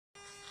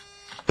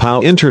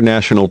PAU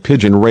International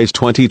Pigeon Race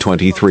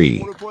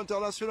 2023.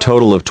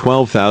 Total of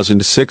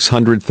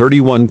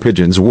 12,631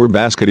 pigeons were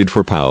basketed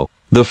for PAU,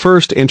 the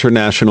first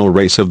international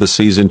race of the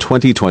season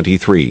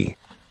 2023.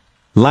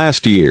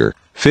 Last year,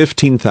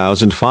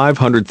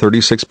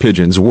 15,536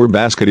 pigeons were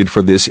basketed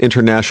for this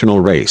international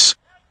race.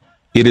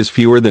 It is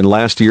fewer than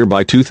last year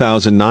by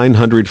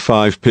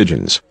 2,905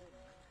 pigeons.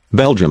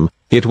 Belgium,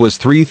 it was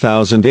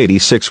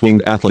 3,086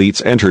 winged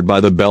athletes entered by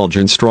the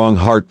Belgian Strong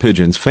Heart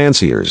Pigeons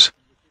fanciers.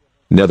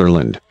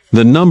 Netherlands,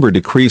 the number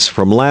decreased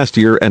from last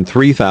year and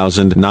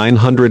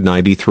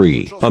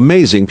 3,993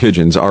 amazing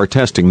pigeons are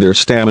testing their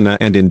stamina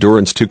and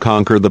endurance to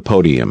conquer the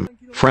podium.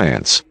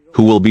 France,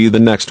 who will be the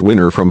next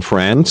winner from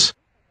France?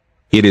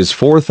 It is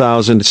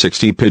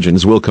 4,060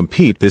 pigeons will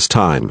compete this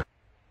time.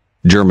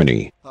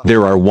 Germany,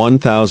 there are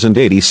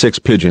 1,086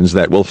 pigeons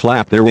that will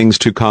flap their wings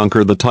to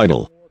conquer the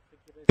title.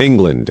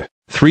 England,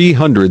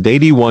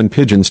 381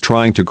 pigeons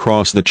trying to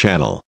cross the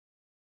channel.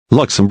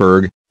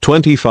 Luxembourg,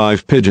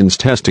 25 pigeons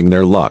testing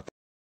their luck.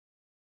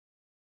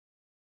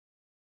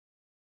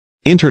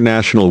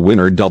 International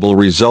winner double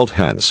result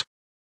hens.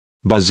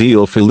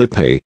 Basile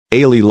Philippe,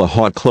 Ailey La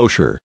Haute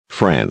Clocher,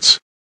 France.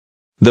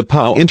 The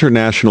PAU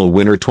International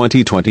winner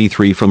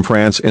 2023 from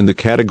France in the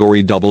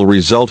category double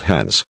result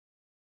hens.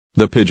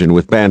 The pigeon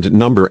with band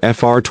number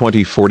FR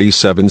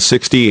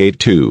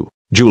 2047682,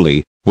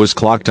 Julie, was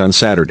clocked on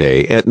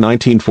Saturday at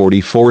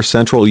 1944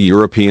 Central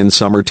European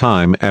Summer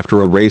Time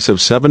after a race of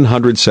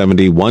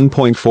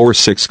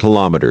 771.46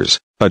 kilometers,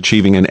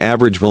 achieving an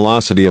average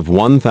velocity of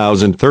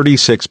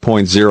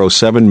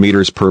 1,036.07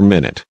 meters per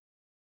minute.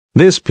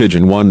 This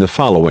pigeon won the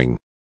following: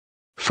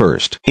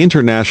 First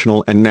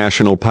International and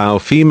National PAU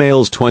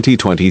Females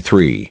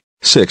 2023,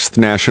 6th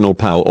National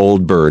PAU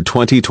Old Bird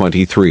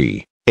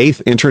 2023,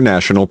 8th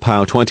International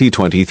PAU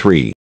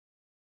 2023.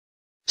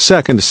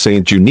 Second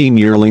St. Junine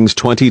Yearlings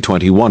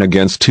 2021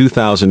 against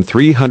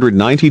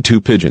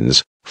 2,392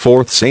 pigeons,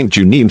 4th St.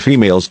 Junine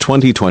Females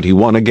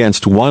 2021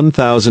 against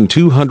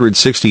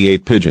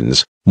 1,268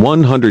 pigeons,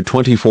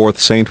 124th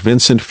St.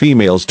 Vincent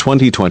Females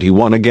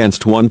 2021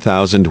 against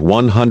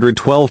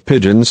 1,112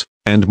 pigeons,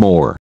 and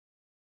more.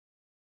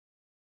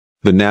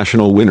 The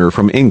national winner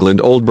from England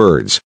Old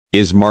Birds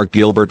is Mark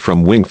Gilbert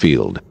from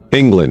Wingfield,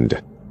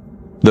 England.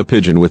 The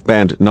pigeon with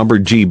band number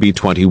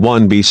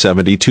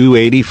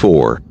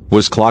GB21B7284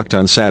 was clocked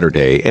on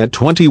Saturday at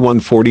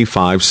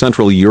 21:45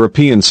 Central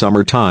European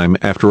Summer Time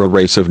after a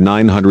race of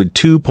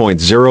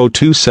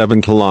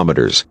 902.027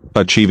 kilometers,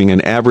 achieving an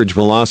average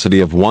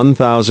velocity of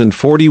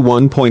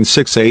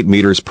 1,041.68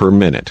 meters per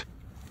minute.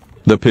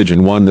 The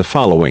pigeon won the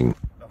following: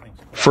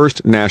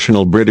 First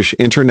National British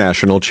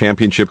International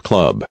Championship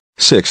Club,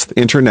 6th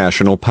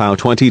International PAU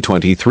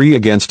 2023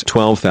 against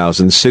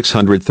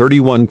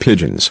 12,631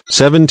 pigeons,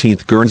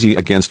 17th Guernsey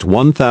against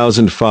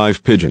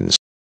 1,005 pigeons.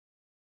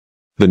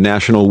 The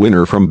national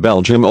winner from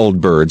Belgium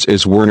Old Birds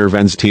is Werner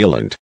van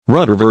Steeland,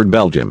 Rutherford,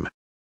 Belgium.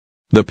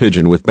 The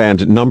pigeon with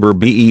band number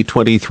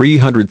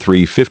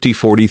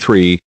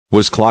BE23035043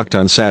 was clocked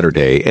on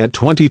Saturday at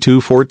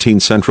 22:14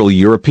 Central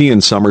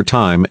European Summer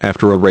Time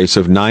after a race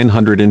of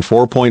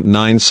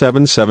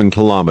 904.977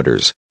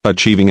 kilometers,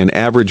 achieving an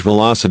average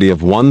velocity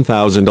of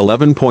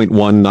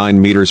 1,011.19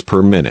 meters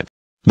per minute.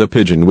 The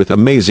pigeon with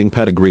amazing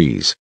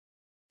pedigrees.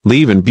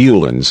 Leven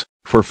Bulens,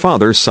 for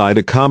father's side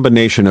a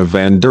combination of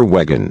Van der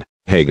Weggen,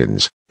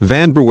 Hagens,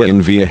 Van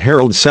Bruyn via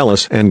Harold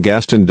Sellis and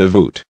Gaston de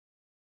Voet.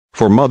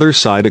 For mother's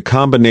side a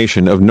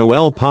combination of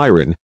Noël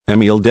Pyron,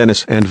 Emile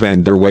Dennis and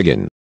Van der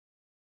Weggen.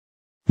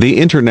 The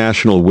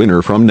international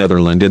winner from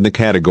Netherlands in the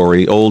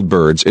category Old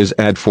Birds is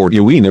Adfort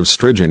Eween of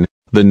Strigen,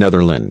 the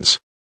Netherlands.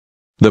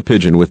 The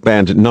pigeon with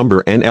band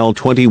number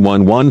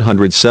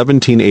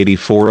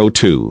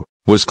NL21-117-8402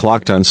 was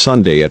clocked on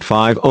Sunday at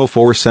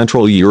 5:04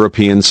 Central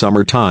European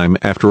Summer Time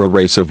after a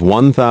race of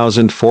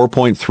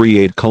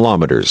 1,004.38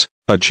 kilometers,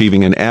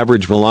 achieving an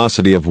average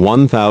velocity of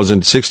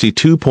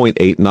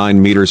 1,062.89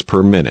 meters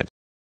per minute.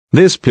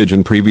 This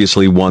pigeon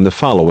previously won the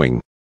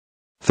following: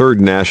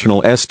 Third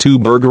National S2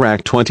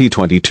 Bergerac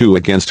 2022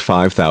 against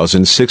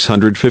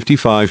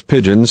 5,655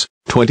 pigeons,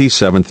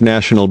 27th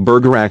National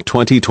Bergerac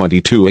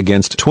 2022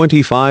 against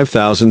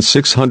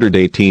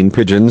 25,618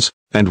 pigeons,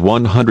 and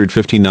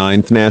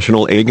 159th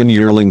National Agen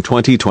Yearling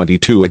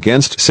 2022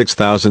 against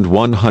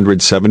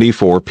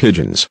 6,174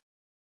 pigeons.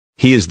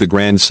 He is the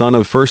grandson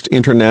of First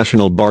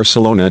International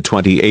Barcelona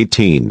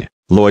 2018,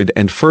 Lloyd,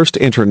 and First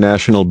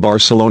International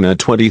Barcelona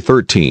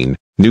 2013,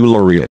 New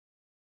Laureate.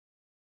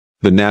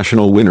 The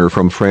national winner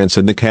from France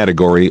in the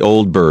category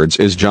Old Birds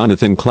is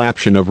Jonathan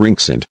Claption of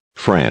Rinxent,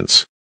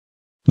 France.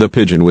 The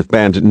pigeon with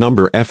band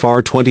number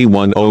FR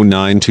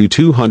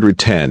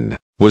 21092210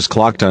 was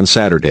clocked on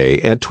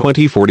Saturday at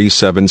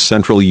 20:47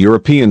 Central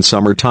European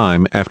Summer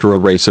Time after a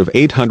race of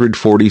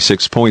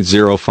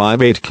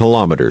 846.058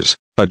 kilometers,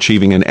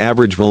 achieving an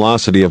average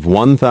velocity of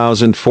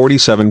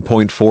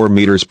 1,047.4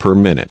 meters per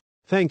minute.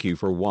 Thank you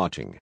for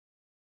watching.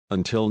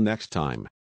 Until next time.